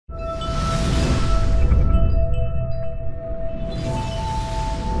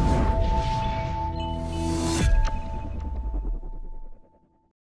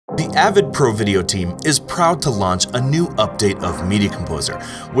The Avid Pro Video team is proud to launch a new update of Media Composer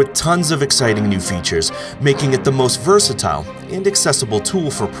with tons of exciting new features, making it the most versatile and accessible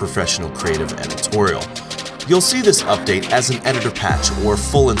tool for professional creative editorial. You'll see this update as an editor patch or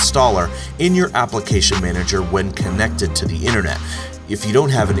full installer in your application manager when connected to the internet. If you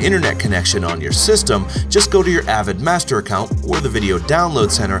don't have an internet connection on your system, just go to your Avid Master account or the Video Download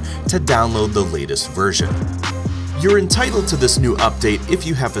Center to download the latest version. You're entitled to this new update if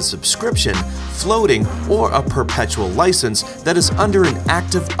you have a subscription, floating, or a perpetual license that is under an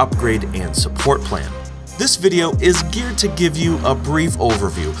active upgrade and support plan. This video is geared to give you a brief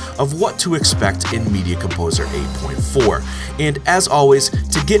overview of what to expect in Media Composer 8.4. And as always,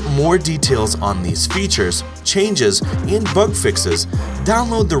 to get more details on these features, changes, and bug fixes,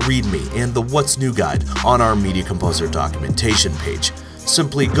 download the README and the What's New guide on our Media Composer documentation page.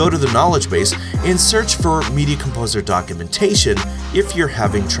 Simply go to the knowledge base and search for Media Composer documentation if you're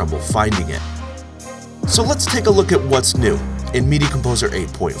having trouble finding it. So let's take a look at what's new in Media Composer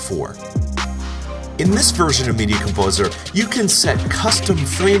 8.4. In this version of Media Composer, you can set custom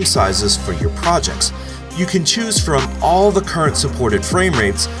frame sizes for your projects. You can choose from all the current supported frame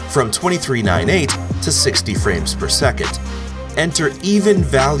rates from 2398 to 60 frames per second. Enter even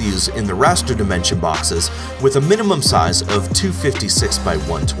values in the raster dimension boxes with a minimum size of 256 by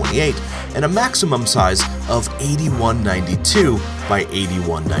 128 and a maximum size of 8192 by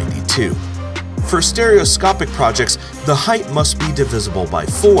 8192. For stereoscopic projects, the height must be divisible by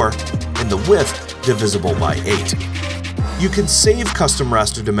 4 and the width divisible by 8. You can save custom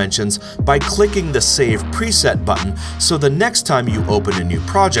raster dimensions by clicking the Save Preset button, so the next time you open a new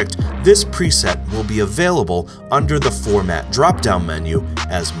project, this preset will be available under the Format drop-down menu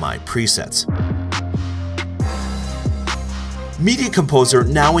as My Presets. Media Composer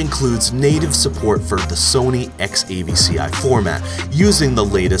now includes native support for the Sony XAVCI format using the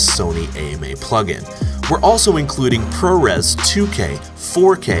latest Sony AMA plugin. We're also including ProRes 2K,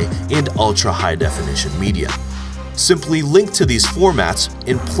 4K, and Ultra High Definition media. Simply link to these formats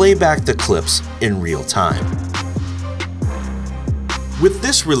and play back the clips in real time. With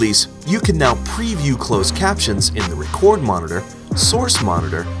this release, you can now preview closed captions in the record monitor, source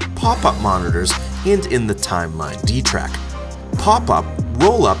monitor, pop-up monitors, and in the timeline D-track. Pop-up,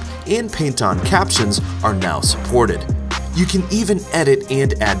 roll-up, and paint-on captions are now supported. You can even edit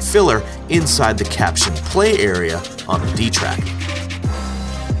and add filler inside the caption play area on the D-track.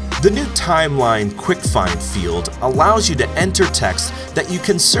 The new Timeline Quick Find field allows you to enter text that you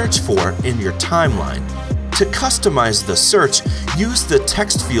can search for in your timeline. To customize the search, use the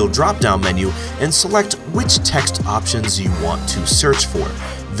Text Field drop-down menu and select which text options you want to search for: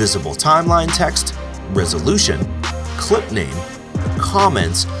 visible timeline text, resolution, clip name,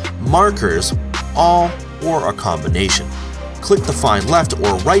 comments, markers, all, or a combination. Click the Find Left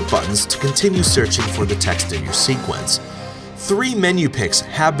or Right buttons to continue searching for the text in your sequence. 3 menu picks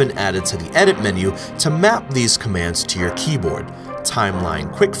have been added to the Edit menu to map these commands to your keyboard: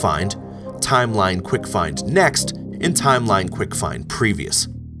 Timeline Quick Find, Timeline Quick Find Next, and Timeline Quick Find Previous.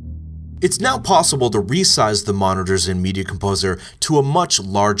 It's now possible to resize the monitors in Media Composer to a much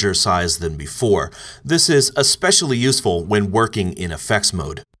larger size than before. This is especially useful when working in effects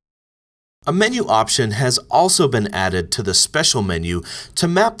mode. A menu option has also been added to the Special menu to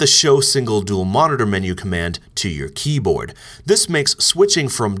map the Show Single Dual Monitor menu command to your keyboard. This makes switching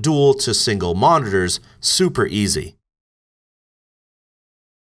from dual to single monitors super easy.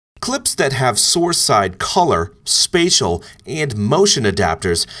 Clips that have source side color, spatial, and motion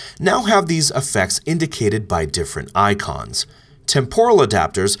adapters now have these effects indicated by different icons. Temporal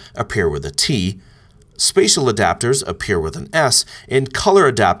adapters appear with a T, spatial adapters appear with an S, and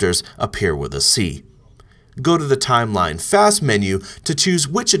color adapters appear with a C. Go to the Timeline Fast menu to choose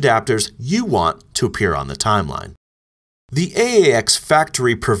which adapters you want to appear on the timeline. The AAX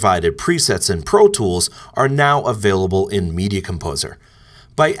Factory provided presets in Pro Tools are now available in Media Composer.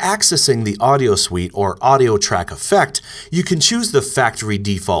 By accessing the Audio Suite or Audio Track effect, you can choose the factory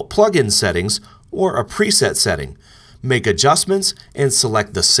default plugin settings or a preset setting. Make adjustments and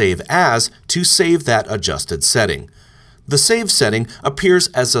select the Save As to save that adjusted setting. The save setting appears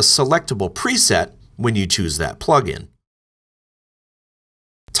as a selectable preset when you choose that plugin.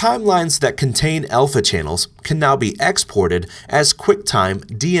 Timelines that contain alpha channels can now be exported as QuickTime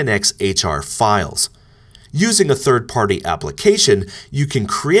DNxHR files. Using a third-party application, you can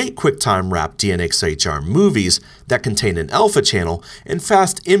create QuickTime Wrap DNxHR movies that contain an alpha channel and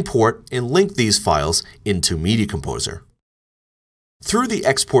fast import and link these files into Media Composer. Through the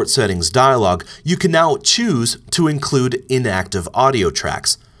Export Settings dialog, you can now choose to include inactive audio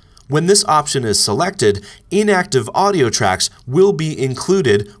tracks. When this option is selected, inactive audio tracks will be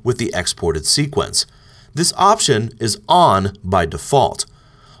included with the exported sequence. This option is on by default.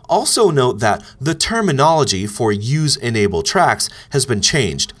 Also note that the terminology for Use Enable Tracks has been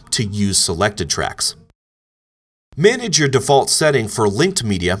changed to Use Selected Tracks. Manage your default setting for linked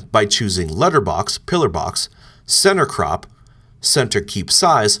media by choosing Letterbox, Pillarbox, Center Crop, Center Keep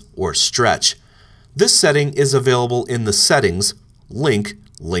Size, or Stretch. This setting is available in the Settings, Link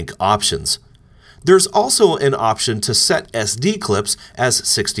options. There's also an option to set SD clips as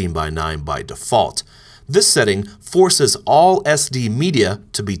 16:9 by default. This setting forces all SD media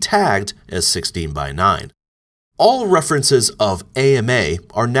to be tagged as 16:9. All references of AMA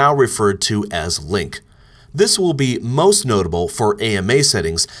are now referred to as link. This will be most notable for AMA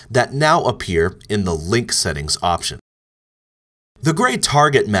settings that now appear in the Link Settings option. The gray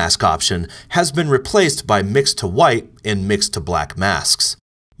target mask option has been replaced by mix to white and mix to black masks.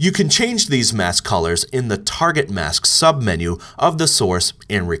 You can change these mask colors in the Target Mask submenu of the source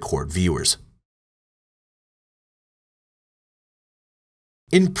and record viewers.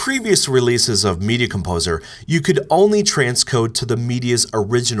 In previous releases of Media Composer, you could only transcode to the media's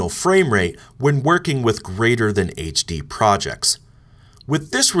original frame rate when working with greater than HD projects.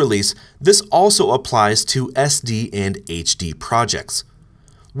 With this release, this also applies to SD and HD projects.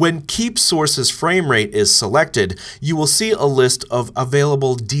 When Keep Source's frame rate is selected, you will see a list of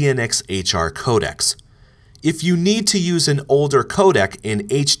available DNxHR codecs. If you need to use an older codec in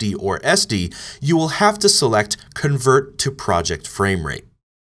HD or SD, you will have to select Convert to Project Frame Rate.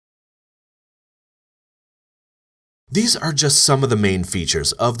 These are just some of the main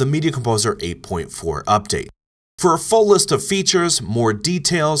features of the Media Composer 8.4 update. For a full list of features, more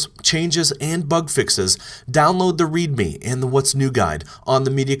details, changes, and bug fixes, download the README and the What's New guide on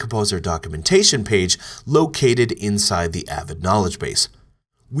the Media Composer documentation page located inside the Avid knowledge base.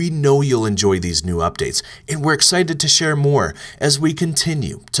 We know you'll enjoy these new updates, and we're excited to share more as we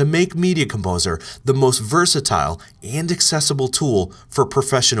continue to make Media Composer the most versatile and accessible tool for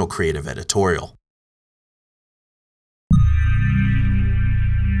professional creative editorial.